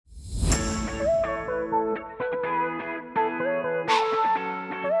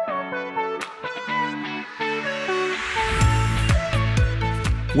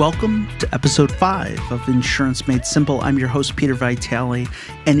Welcome to episode 5 of Insurance Made Simple. I'm your host, Peter Vitale,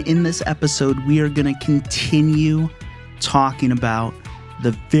 and in this episode, we are going to continue talking about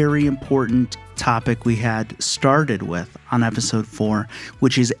the very important topic we had started with on episode 4,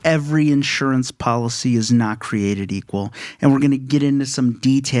 which is every insurance policy is not created equal. And we're going to get into some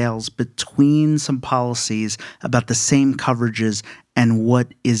details between some policies about the same coverages and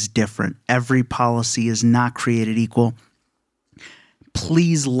what is different. Every policy is not created equal.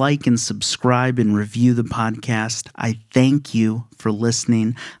 Please like and subscribe and review the podcast. I thank you for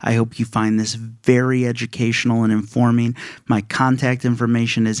listening. I hope you find this very educational and informing. My contact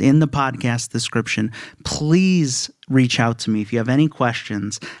information is in the podcast description. Please reach out to me if you have any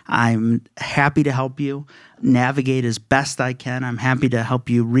questions. I'm happy to help you navigate as best I can. I'm happy to help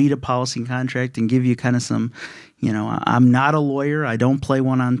you read a policy contract and give you kind of some, I'm not a lawyer. I don't play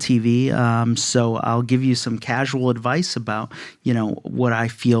one on TV. So I'll give you some casual advice about, what I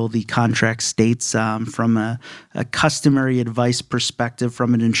feel the contract states from a customary advice perspective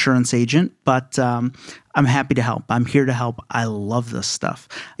from an insurance agent. But I'm happy to help. I'm here to help. I love this stuff.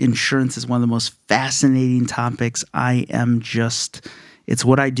 Insurance is one of the most fascinating topics. It's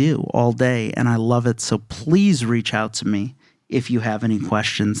what I do all day, and I love it. So please reach out to me if you have any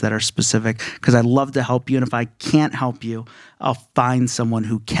questions that are specific, because I'd love to help you. And if I can't help you, I'll find someone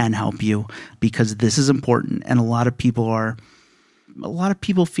who can help you, because this is important. And a lot of people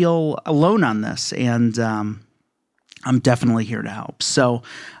feel alone on this, and I'm definitely here to help. So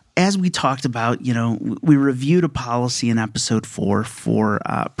as we talked about, we reviewed a policy in episode 4 for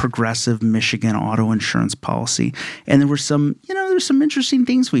Progressive Michigan auto insurance policy. And there were some interesting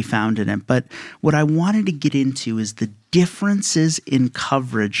things we found in it. But what I wanted to get into is the differences in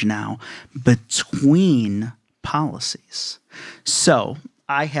coverage now between policies. So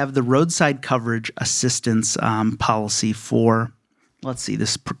I have the roadside coverage assistance policy for, let's see,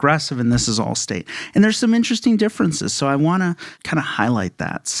 this is Progressive and this is Allstate. And there's some interesting differences, so I want to kind of highlight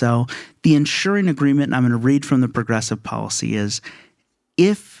that. So the insuring agreement, and I'm going to read from the Progressive policy, is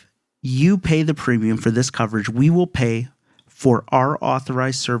if you pay the premium for this coverage, we will pay for our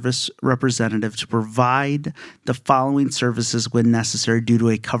authorized service representative to provide the following services when necessary due to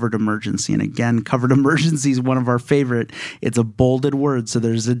a covered emergency. And again, covered emergency is one of our favorite. It's a bolded word, so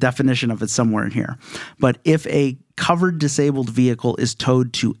there's a definition of it somewhere in here. But if a covered disabled vehicle is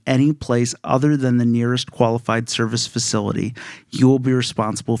towed to any place other than the nearest qualified service facility, you will be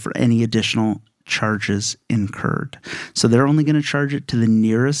responsible for any additional charges incurred. So they're only going to charge it to the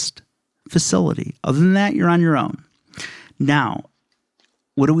nearest facility. Other than that, you're on your own. Now,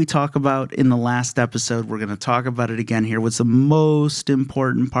 what do we talk about in the last episode? We're going to talk about it again here. What's the most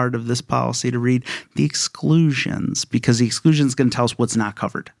important part of this policy to read? The exclusions, because the exclusion is going to tell us what's not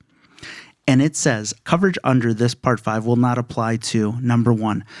covered. And it says coverage under this Part 5 will not apply to, number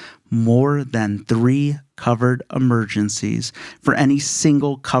 1, more than 3 covered emergencies for any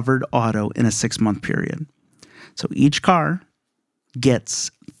single covered auto in a 6-month period. So each car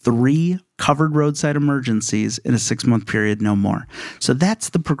gets 3 covered roadside emergencies in a 6-month period, no more. So that's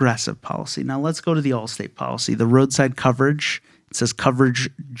the Progressive policy. Now let's go to the Allstate policy. The roadside coverage, it says coverage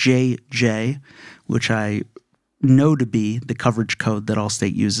JJ, which I know to be the coverage code that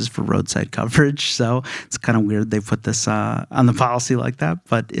Allstate uses for roadside coverage. So it's kind of weird they put this on the policy like that,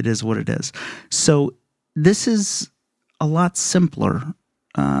 but it is what it is. So this is a lot simpler,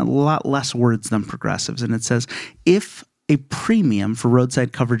 a lot less words than Progressive's. And it says if a premium for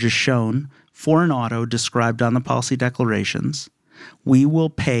roadside coverage is shown for an auto described on the policy declarations, we will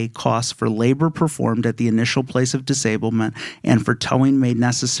pay costs for labor performed at the initial place of disablement and for towing made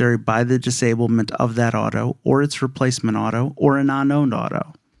necessary by the disablement of that auto or its replacement auto or a non-owned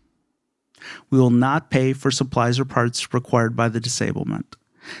auto. We will not pay for supplies or parts required by the disablement.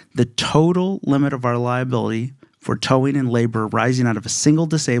 The total limit of our liability for towing and labor arising out of a single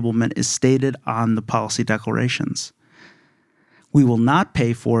disablement is stated on the policy declarations. We will not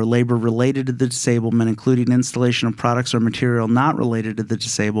pay for labor related to the disablement, including installation of products or material not related to the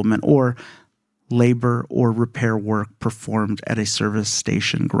disablement, or labor or repair work performed at a service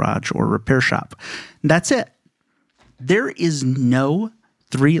station, garage, or repair shop. That's it. There is no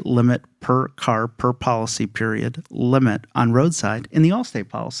 3 limit per car per policy period limit on roadside in the Allstate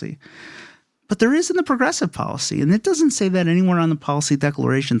policy. But there is in the Progressive policy, and it doesn't say that anywhere on the policy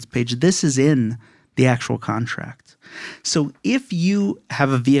declarations page. This is in the actual contract. So if you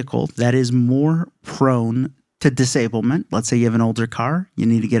have a vehicle that is more prone to disablement, let's say you have an older car, you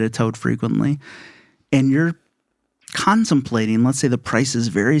need to get it towed frequently, and you're contemplating, let's say the price is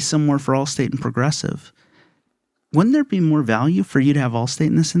very similar for Allstate and Progressive, wouldn't there be more value for you to have Allstate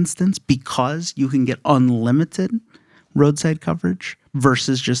in this instance because you can get unlimited roadside coverage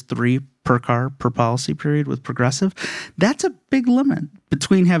versus just 3 per car per policy period with Progressive, that's a big limit.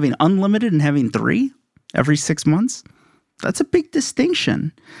 Between having unlimited and having 3 every 6 months, that's a big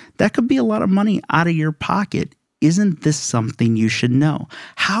distinction. That could be a lot of money out of your pocket. Isn't this something you should know?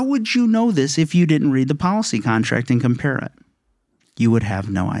 How would you know this if you didn't read the policy contract and compare it? You would have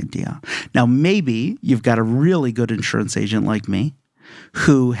no idea. Now, maybe you've got a really good insurance agent like me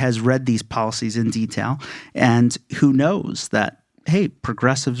who has read these policies in detail and who knows that, hey,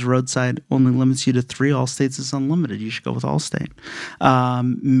 Progressive's roadside only limits you to 3. Allstate's is unlimited. You should go with Allstate.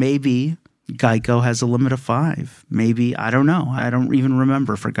 Maybe Geico has a limit of 5. Maybe, I don't know. I don't even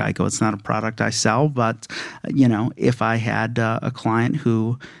remember for Geico. It's not a product I sell, but, if I had a client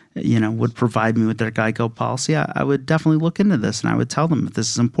who, would provide me with their Geico policy, I would definitely look into this and I would tell them if this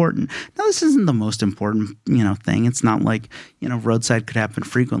is important. Now, this isn't the most important, thing. It's not like, roadside could happen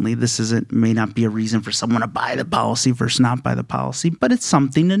frequently. This may not be a reason for someone to buy the policy versus not buy the policy, but it's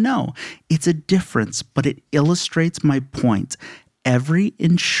something to know. It's a difference, but it illustrates my point. Every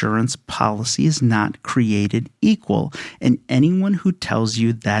insurance policy is not created equal. And anyone who tells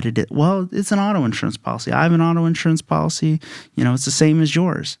you that it's an auto insurance policy. I have an auto insurance policy. It's the same as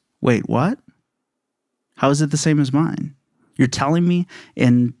yours. Wait, what? How is it the same as mine? You're telling me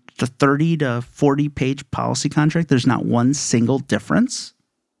in the 30 to 40 page policy contract, there's not one single difference?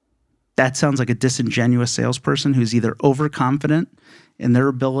 That sounds like a disingenuous salesperson who's either overconfident in their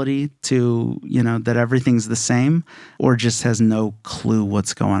ability to, that everything's the same, or just has no clue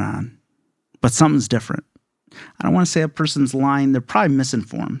what's going on. But something's different. I don't want to say a person's lying. They're probably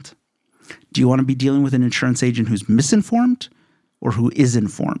misinformed. Do you want to be dealing with an insurance agent who's misinformed or who is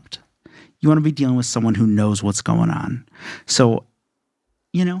informed? You want to be dealing with someone who knows what's going on. So,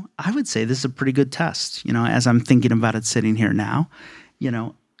 I would say this is a pretty good test, as I'm thinking about it sitting here now.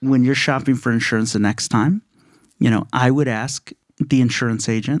 When you're shopping for insurance the next time, I would ask the insurance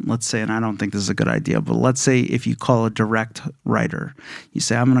agent, let's say, and I don't think this is a good idea, but let's say if you call a direct writer, you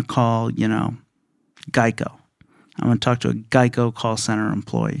say, I'm going to call, Geico. I'm going to talk to a Geico call center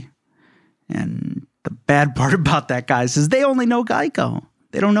employee. And the bad part about that, guys, is they only know Geico.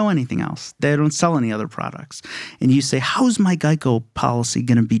 They don't know anything else. They don't sell any other products. And you say, how's my Geico policy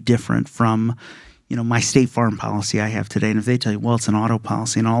going to be different from, my State Farm policy I have today? And if they tell you, well, it's an auto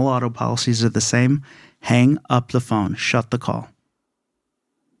policy and all auto policies are the same, hang up the phone, shut the call.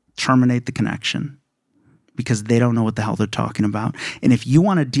 Terminate the connection because they don't know what the hell they're talking about. And if you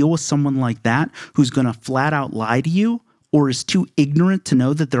want to deal with someone like that who's going to flat out lie to you or is too ignorant to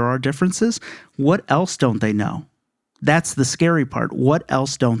know that there are differences, what else don't they know? That's the scary part. What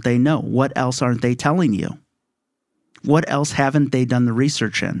else don't they know? What else aren't they telling you? What else haven't they done the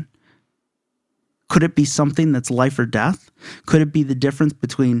research in? Could it be something that's life or death? Could it be the difference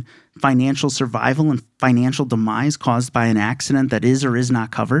between financial survival and financial demise caused by an accident that is or is not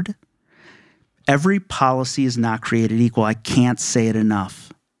covered? Every policy is not created equal. I can't say it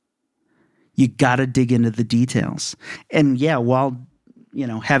enough. You got to dig into the details. And yeah, while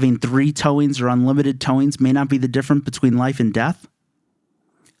having 3 towings or unlimited towings may not be the difference between life and death,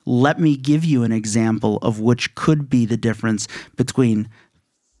 let me give you an example of which could be the difference between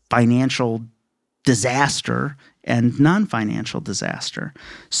financial disaster and non-financial disaster.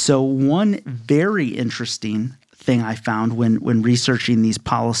 So one very interesting thing I found when researching these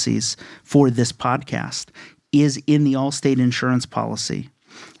policies for this podcast is in the Allstate insurance policy.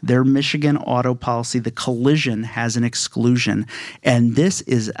 Their Michigan auto policy, the collision has an exclusion, and this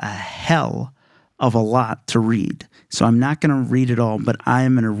is a hell of a lot to read. So I'm not going to read it all, but I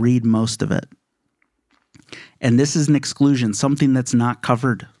am going to read most of it. And this is an exclusion, something that's not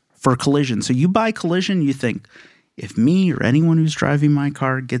covered for collision. So you buy collision, you think, if me or anyone who's driving my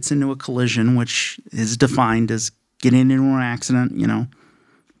car gets into a collision, which is defined as getting into an accident,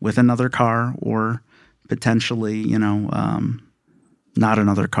 with another car or potentially, not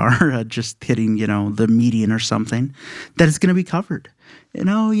another car, just hitting, the median or something, that it's going to be covered.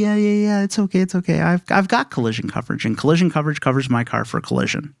 Yeah, it's okay. I've got collision coverage, and collision coverage covers my car for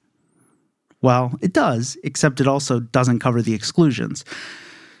collision. Well, it does, except it also doesn't cover the exclusions.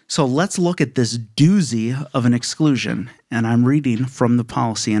 So let's look at this doozy of an exclusion. And I'm reading from the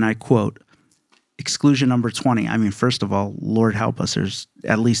policy, and I quote, exclusion number 20. I mean, first of all, Lord help us, there's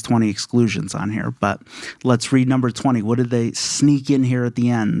at least 20 exclusions on here. But let's read number 20. What did they sneak in here at the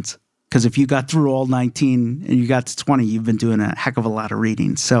end? Because if you got through all 19 and you got to 20, you've been doing a heck of a lot of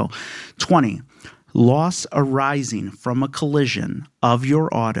reading. So 20, loss arising from a collision of your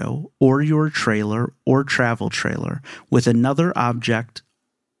auto or your trailer or travel trailer with another object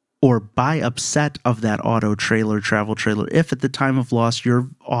or by upset of that auto, trailer, travel trailer, if at the time of loss your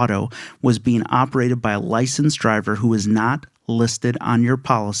auto was being operated by a licensed driver who is not listed on your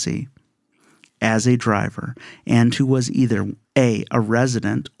policy as a driver and who was either A, a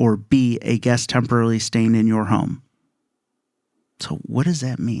resident, or B, a guest temporarily staying in your home. So what does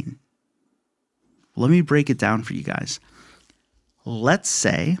that mean? Let me break it down for you guys. Let's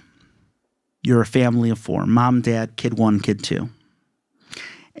say you're a family of 4, mom, dad, kid 1, kid 2.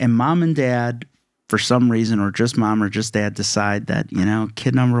 And mom and dad, for some reason, or just mom or just dad, decide that,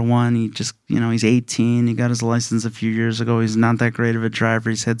 kid number 1, he just, he's 18. He got his license a few years ago. He's not that great of a driver.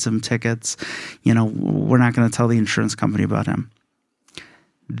 He's had some tickets. We're not going to tell the insurance company about him.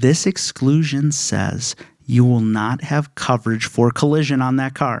 This exclusion says you will not have coverage for collision on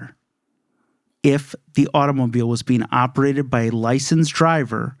that car if the automobile was being operated by a licensed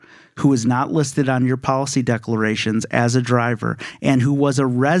driver who is not listed on your policy declarations as a driver and who was a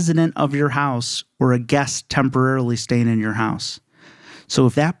resident of your house or a guest temporarily staying in your house. So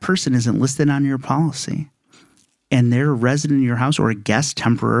if that person isn't listed on your policy and they're a resident in your house or a guest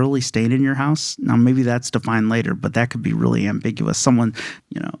temporarily staying in your house, now maybe that's defined later, but that could be really ambiguous. Someone,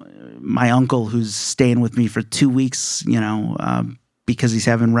 my uncle who's staying with me for 2 weeks, because he's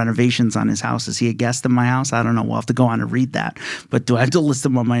having renovations on his house. Is he a guest in my house? I don't know. We'll have to go on and read that. But do I have to list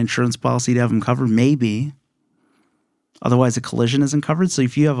him on my insurance policy to have him covered? Maybe. Otherwise, a collision isn't covered. So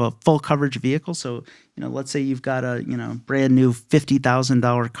if you have a full coverage vehicle, so, let's say you've got a, brand new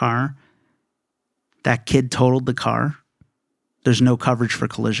 $50,000 car, that kid totaled the car, there's no coverage for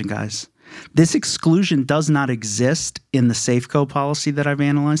collision, guys. This exclusion does not exist in the Safeco policy that I've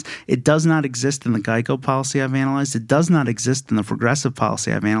analyzed. It does not exist in the Geico policy I've analyzed. It does not exist in the Progressive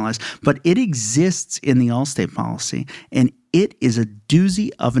policy I've analyzed, but it exists in the Allstate policy, and it is a doozy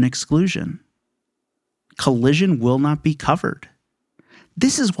of an exclusion. Collision will not be covered.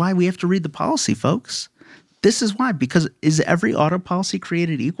 This is why we have to read the policy, folks. This is why, because is every auto policy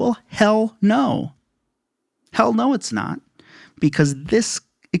created equal? Hell no. Hell no, it's not, because this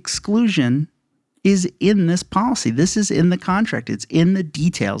exclusion is in this policy. This is in the contract. It's in the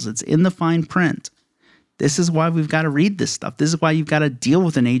details. It's in the fine print. This is why we've got to read this stuff. This is why you've got to deal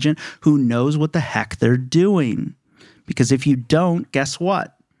with an agent who knows what the heck they're doing. Because if you don't, guess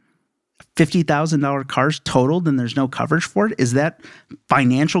what? $50,000 car's totaled and there's no coverage for it. Is that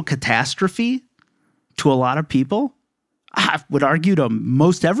financial catastrophe to a lot of people? I would argue to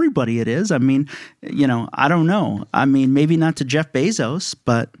most everybody it is. I mean, I don't know. I mean, maybe not to Jeff Bezos,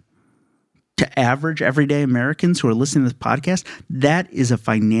 but to average everyday Americans who are listening to this podcast, that is a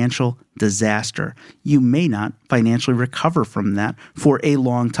financial disaster. You may not financially recover from that for a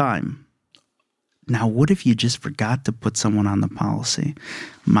long time. Now, what if you just forgot to put someone on the policy?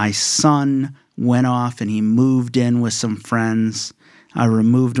 My son went off and he moved in with some friends. I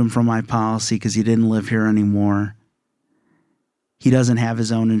removed him from my policy because he didn't live here anymore. He doesn't have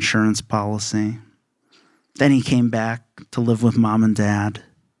his own insurance policy. Then he came back to live with mom and dad.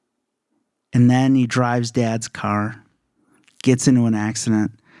 And then he drives dad's car, gets into an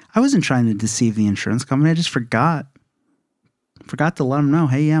accident. I wasn't trying to deceive the insurance company. I just forgot. Forgot to let him know,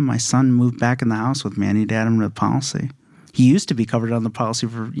 hey, yeah, my son moved back in the house with me. I need to add him to the policy. He used to be covered on the policy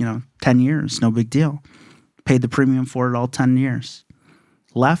for, 10 years. No big deal. Paid the premium for it all 10 years.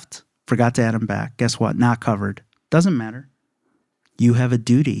 Left, forgot to add him back. Guess what? Not covered. Doesn't matter. You have a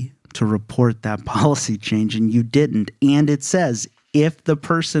duty to report that policy change, and you didn't. And it says if the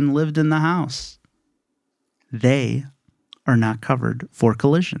person lived in the house, they are not covered for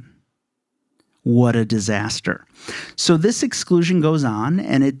collision. What a disaster. So this exclusion goes on,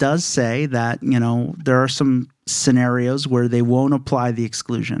 and it does say that, there are some scenarios where they won't apply the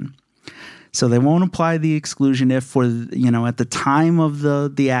exclusion. So they won't apply the exclusion if at the time of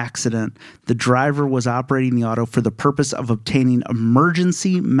the accident, the driver was operating the auto for the purpose of obtaining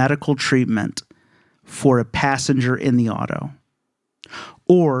emergency medical treatment for a passenger in the auto,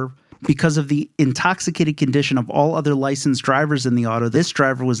 or because of the intoxicated condition of all other licensed drivers in the auto, this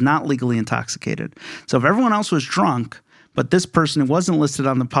driver was not legally intoxicated. So if everyone else was drunk, but this person who wasn't listed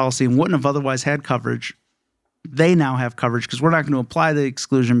on the policy and wouldn't have otherwise had coverage, they now have coverage because we're not going to apply the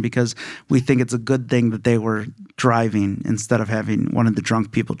exclusion because we think it's a good thing that they were driving instead of having one of the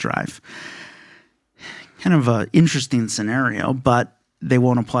drunk people drive. Kind of an interesting scenario, but they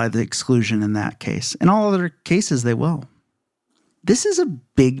won't apply the exclusion in that case. In all other cases, they will. This is a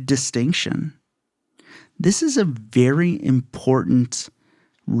big distinction. This is a very important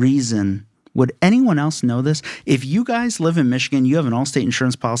reason. Would anyone else know this? If you guys live in Michigan, you have an Allstate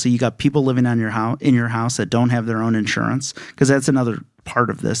insurance policy, you got people living in your house that don't have their own insurance, because that's another part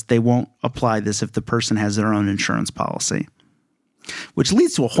of this. They won't apply this if the person has their own insurance policy. which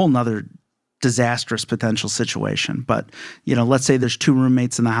leads to a whole nother disastrous potential situation. But, let's say there's 2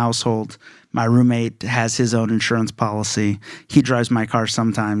 roommates in the household. My roommate has his own insurance policy. He drives my car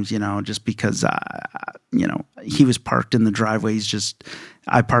sometimes, just because, he was parked in the driveway.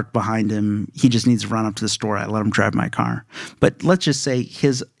 I parked behind him. He just needs to run up to the store. I let him drive my car. But let's just say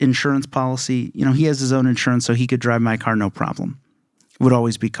his insurance policy, he has his own insurance, so he could drive my car, no problem. It would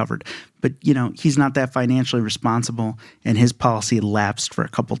always be covered. But, he's not that financially responsible, and his policy lapsed for a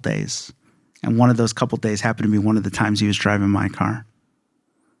couple days. And one of those couple days happened to be one of the times he was driving my car.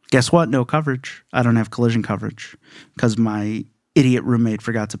 Guess what? No coverage. I don't have collision coverage because my idiot roommate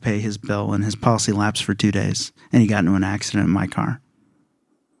forgot to pay his bill and his policy lapsed for 2 days, and he got into an accident in my car.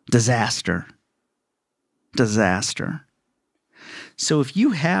 Disaster. So if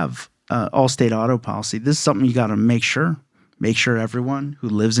you have Allstate auto policy, this is something you got to make sure. Make sure everyone who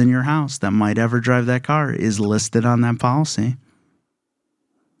lives in your house that might ever drive that car is listed on that policy.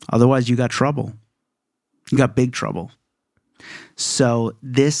 Otherwise, you got trouble. You got big trouble. So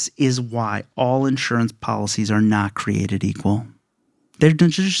this is why all insurance policies are not created equal. They're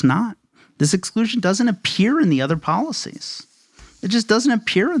just not. This exclusion doesn't appear in the other policies. It just doesn't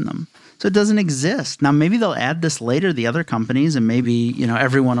appear in them. So it doesn't exist. Now, maybe they'll add this later, the other companies, and maybe,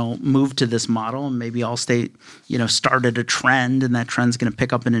 everyone will move to this model, and maybe Allstate, started a trend, and that trend's going to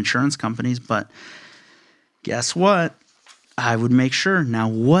pick up in insurance companies. But guess what? I would make sure. Now,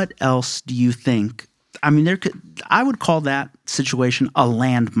 what else do you think? I would call that situation a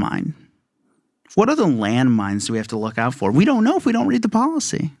landmine. What other landmines do we have to look out for? We don't know if we don't read the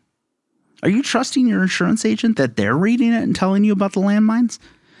policy. Are you trusting your insurance agent that they're reading it and telling you about the landmines?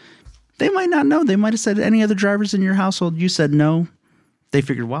 They might not know. They might have said, any other drivers in your household? You said no. They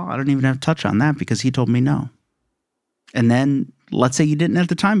figured, well, I don't even have to touch on that because he told me no. And then let's say you didn't at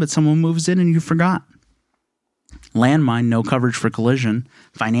the time, but someone moves in and you forgot. Landmine, no coverage for collision,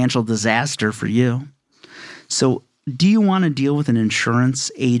 financial disaster for you. So do you want to deal with an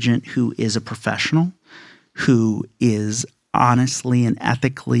insurance agent who is a professional, who is honestly and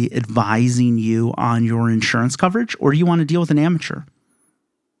ethically advising you on your insurance coverage, or do you want to deal with an amateur?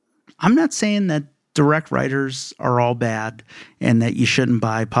 I'm not saying that direct writers are all bad and that you shouldn't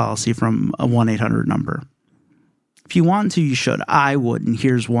buy policy from a 1-800 number. If you want to, you should. I would, and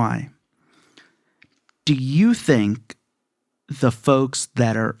here's why. Do you think the folks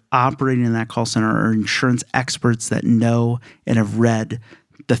that are operating in that call center are insurance experts that know and have read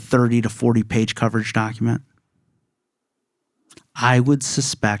the 30 to 40 page coverage document? I would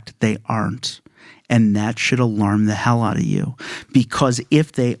suspect they aren't. And that should alarm the hell out of you. Because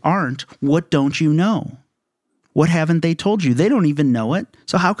if they aren't, what don't you know? What haven't they told you? They don't even know it.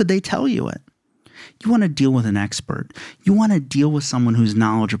 So how could they tell you it? You want to deal with an expert. You want to deal with someone who's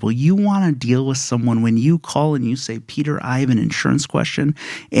knowledgeable. You want to deal with someone when you call and you say, Peter, I have an insurance question,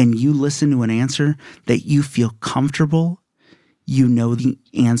 and you listen to an answer that you feel comfortable. You know the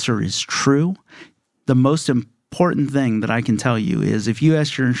answer is true. The most important thing that I can tell you is if you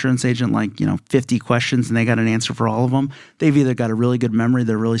ask your insurance agent 50 questions and they got an answer for all of them, they've either got a really good memory,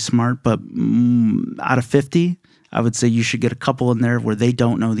 they're really smart, but out of 50, I would say you should get a couple in there where they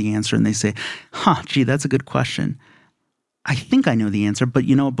don't know the answer and they say, gee, that's a good question. I think I know the answer, but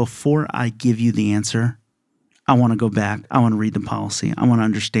before I give you the answer, I want to go back. I want to read the policy. I want to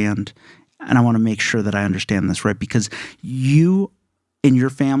understand, and I want to make sure that I understand this right, because you and your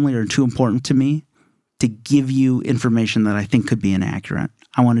family are too important to me to give you information that I think could be inaccurate.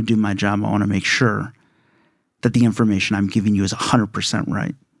 I want to do my job. I want to make sure that the information I'm giving you is 100%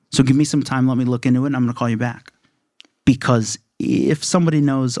 right. So give me some time. Let me look into it, and I'm going to call you back. Because if somebody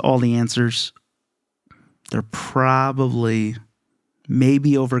knows all the answers, they're probably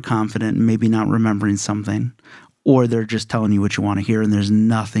maybe overconfident and maybe not remembering something, or they're just telling you what you want to hear, and there's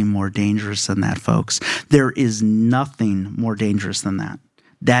nothing more dangerous than that, folks. There is nothing more dangerous than that.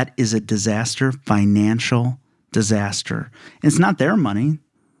 That is a disaster, financial disaster. And it's not their money.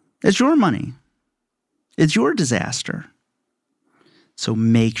 It's your money. It's your disaster. So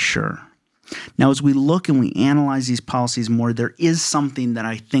make sure. Now, as we look and we analyze these policies more, there is something that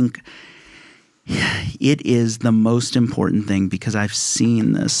I think it is the most important thing, because I've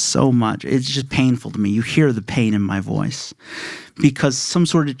seen this so much. It's just painful to me. You hear the pain in my voice because some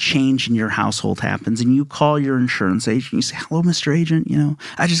sort of change in your household happens and you call your insurance agent. You say, hello, Mr. Agent,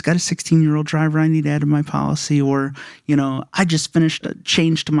 I just got a 16-year-old driver I need added to my policy. Or, I just finished a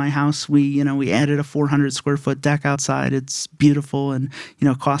change to my house. We added a 400 square foot deck outside. It's beautiful and,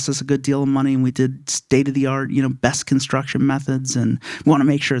 it cost us a good deal of money. And we did state-of-the-art, best construction methods. And we want to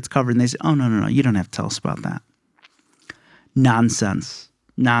make sure it's covered. And they say, oh, no, you don't have to tell us about that. Nonsense.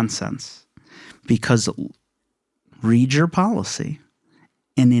 Because read your policy.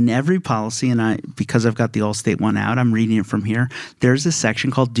 And in every policy, and because I've got the Allstate one out, I'm reading it from here, there's a section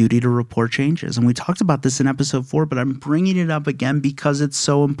called duty to report changes. And we talked about this in episode 4, but I'm bringing it up again because it's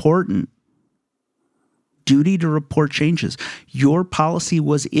so important. Duty to report changes. Your policy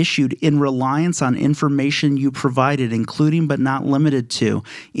was issued in reliance on information you provided, including but not limited to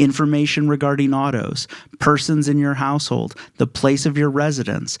information regarding autos, persons in your household, the place of your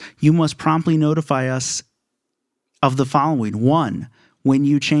residence. You must promptly notify us of the following. 1, when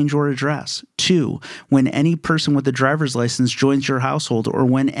you change your address. 2, when any person with a driver's license joins your household or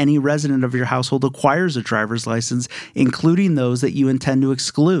when any resident of your household acquires a driver's license, including those that you intend to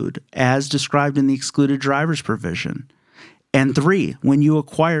exclude, as described in the excluded drivers provision. And 3, when you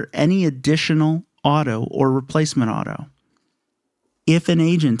acquire any additional auto or replacement auto. If an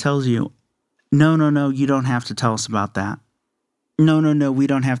agent tells you, no, you don't have to tell us about that. No, we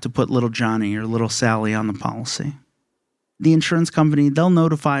don't have to put little Johnny or little Sally on the policy. The insurance company, they'll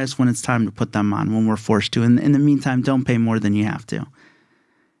notify us when it's time to put them on, when we're forced to. In the meantime, don't pay more than you have to.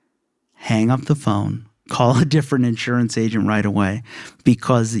 Hang up the phone. Call a different insurance agent right away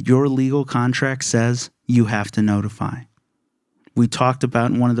because your legal contract says you have to notify. We talked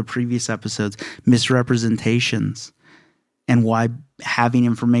about in one of the previous episodes misrepresentations and why having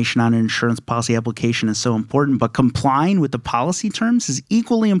information on an insurance policy application is so important. But complying with the policy terms is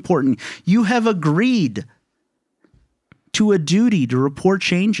equally important. You have agreed to a duty to report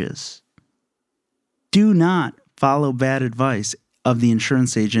changes. Do not follow bad advice of the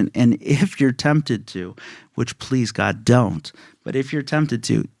insurance agent. And if you're tempted to, which please God don't, but if you're tempted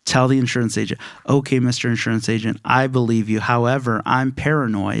to, tell the insurance agent, okay, Mr. Insurance Agent, I believe you. However, I'm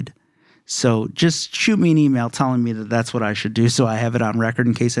paranoid. So just shoot me an email telling me that that's what I should do so I have it on record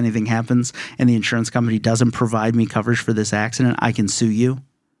in case anything happens and the insurance company doesn't provide me coverage for this accident. I can sue you.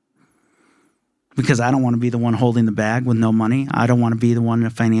 Because I don't want to be the one holding the bag with no money. I don't want to be the one in a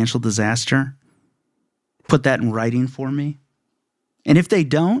financial disaster. Put that in writing for me. And if they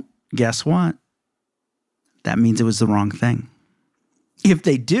don't, guess what? That means it was the wrong thing. If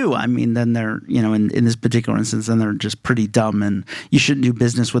they do, then they're, in this particular instance, then they're just pretty dumb and you shouldn't do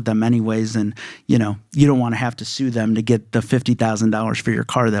business with them anyways. And, you don't want to have to sue them to get the $50,000 for your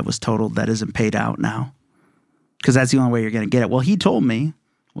car that was totaled that isn't paid out now. Because that's the only way you're going to get it. Well, he told me.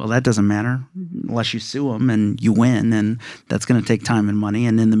 Well, that doesn't matter unless you sue them and you win, and that's going to take time and money.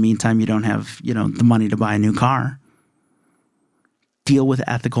 And in the meantime, you don't have, the money to buy a new car. Deal with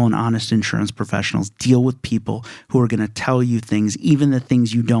ethical and honest insurance professionals. Deal with people who are going to tell you things, even the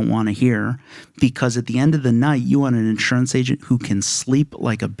things you don't want to hear, because at the end of the night, you want an insurance agent who can sleep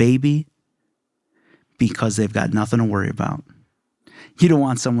like a baby because they've got nothing to worry about. You don't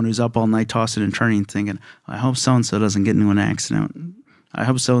want someone who's up all night tossing and turning thinking, I hope so-and-so doesn't get into an accident. I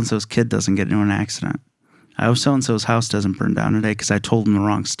hope so-and-so's kid doesn't get into an accident. I hope so-and-so's house doesn't burn down today because I told them the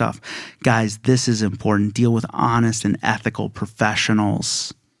wrong stuff. Guys, this is important. Deal with honest and ethical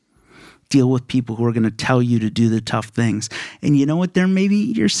professionals. Deal with people who are going to tell you to do the tough things. And you know what? There may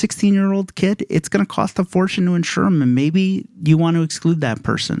be your 16-year-old kid. It's going to cost a fortune to insure them. And maybe you want to exclude that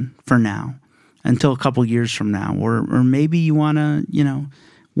person for now until a couple years from now. Or maybe you want to,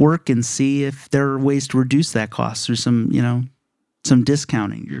 work and see if there are ways to reduce that cost through some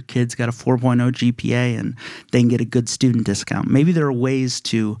discounting. Your kid's got a 4.0 GPA and they can get a good student discount. Maybe there are ways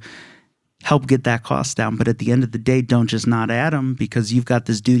to help get that cost down. But at the end of the day, don't just nod at them because you've got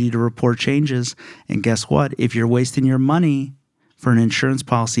this duty to report changes. And guess what? If you're wasting your money for an insurance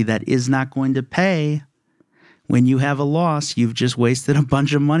policy that is not going to pay when you have a loss, you've just wasted a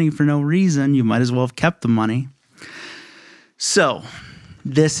bunch of money for no reason. You might as well have kept the money. So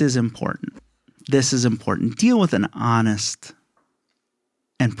this is important. This is important. Deal with an honest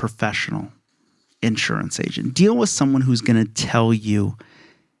and professional insurance agent. Deal with someone who's going to tell you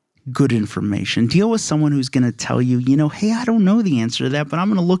good information. Deal with someone who's going to tell you, hey, I don't know the answer to that, but I'm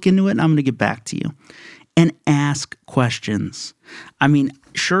going to look into it and I'm going to get back to you. And ask questions.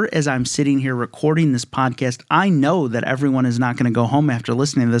 Sure, as I'm sitting here recording this podcast, I know that everyone is not going to go home after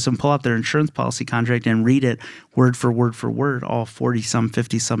listening to this and pull out their insurance policy contract and read it word for word, all 40-some,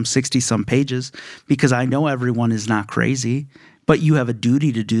 50-some, 60-some pages, because I know everyone is not crazy. But you have a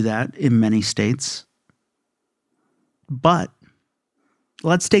duty to do that in many states. But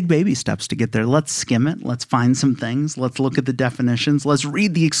let's take baby steps to get there. Let's skim it. Let's find some things. Let's look at the definitions. Let's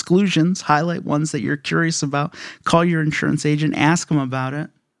read the exclusions, highlight ones that you're curious about. Call your insurance agent, ask them about it.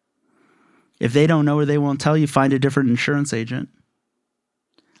 If they don't know or they won't tell you, find a different insurance agent.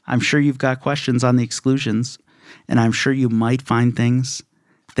 I'm sure you've got questions on the exclusions, and I'm sure you might find things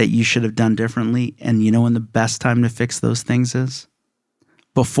that you should have done differently. And you know when the best time to fix those things is?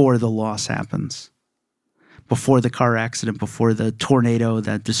 Before the loss happens. before the car accident, before the tornado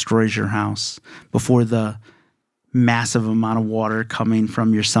that destroys your house, before the massive amount of water coming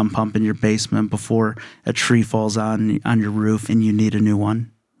from your sump pump in your basement, before a tree falls on your roof and you need a new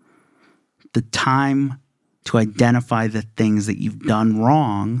one. The time to identify the things that you've done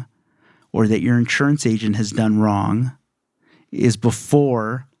wrong or that your insurance agent has done wrong is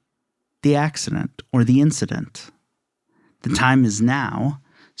before the accident or the incident. The time is now,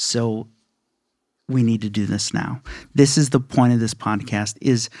 so we need to do this now. This is the point of this podcast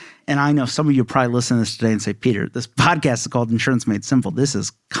is, and I know some of you probably listen to this today and say, Peter, this podcast is called Insurance Made Simple. This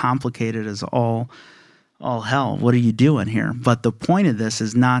is complicated as all hell. What are you doing here? But the point of this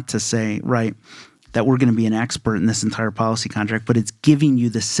is not to say, right, that we're going to be an expert in this entire policy contract, but it's giving you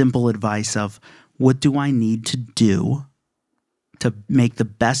the simple advice of what do I need to do to make the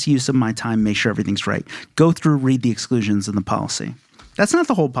best use of my time, make sure everything's right. Go through, read the exclusions in the policy. That's not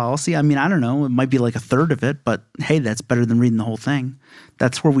the whole policy. I mean, I don't know. It might be like a third of it, but hey, that's better than reading the whole thing.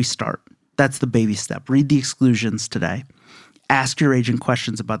 That's where we start. That's the baby step. Read the exclusions today. Ask your agent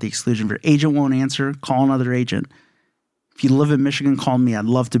questions about the exclusion. If your agent won't answer, call another agent. If you live in Michigan, call me. I'd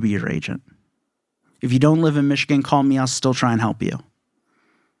love to be your agent. If you don't live in Michigan, call me. I'll still try and help you.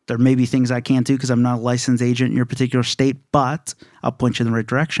 There may be things I can't do because I'm not a licensed agent in your particular state, but I'll point you in the right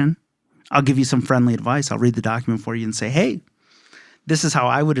direction. I'll give you some friendly advice. I'll read the document for you and say, hey, this is how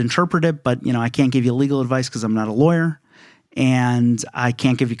I would interpret it, but I can't give you legal advice because I'm not a lawyer, and I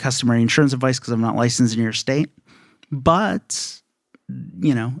can't give you customary insurance advice because I'm not licensed in your state. But,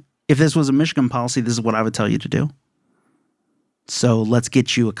 if this was a Michigan policy, this is what I would tell you to do. So let's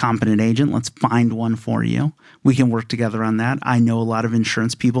get you a competent agent. Let's find one for you. We can work together on that. I know a lot of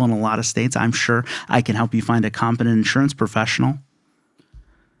insurance people in a lot of states. I'm sure I can help you find a competent insurance professional.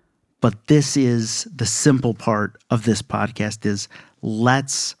 But this is the simple part of this podcast is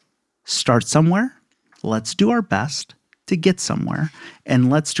let's start somewhere. Let's do our best to get somewhere. And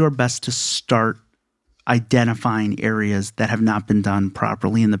let's do our best to start identifying areas that have not been done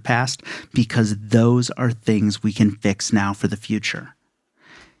properly in the past, because those are things we can fix now for the future.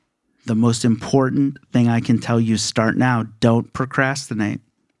 The most important thing I can tell you, start now. Don't procrastinate.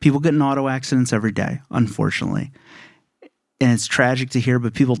 People get in auto accidents every day, unfortunately. And it's tragic to hear,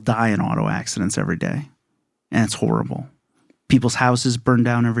 but people die in auto accidents every day. And it's horrible. People's houses burn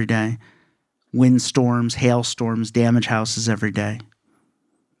down every day. Windstorms, hailstorms damage houses every day.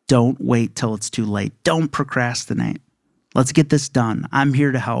 Don't wait till it's too late. Don't procrastinate. Let's get this done. I'm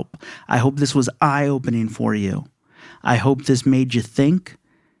here to help. I hope this was eye-opening for you. I hope this made you think.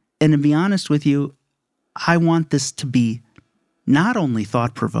 And to be honest with you, I want this to be not only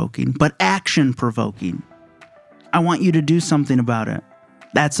thought-provoking, but action-provoking. I want you to do something about it.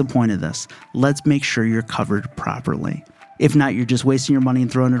 That's the point of this. Let's make sure you're covered properly. If not, you're just wasting your money and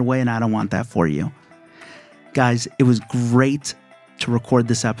throwing it away, and I don't want that for you. Guys, it was great to record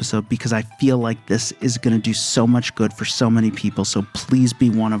this episode because I feel like this is going to do so much good for so many people, so please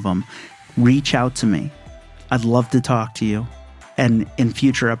be one of them. Reach out to me. I'd love to talk to you. And in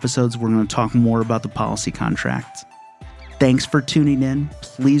future episodes, we're going to talk more about the policy contract. Thanks for tuning in.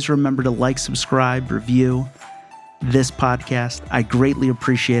 Please remember to like, subscribe, review this podcast. I greatly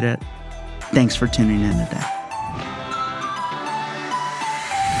appreciate it. Thanks for tuning in today.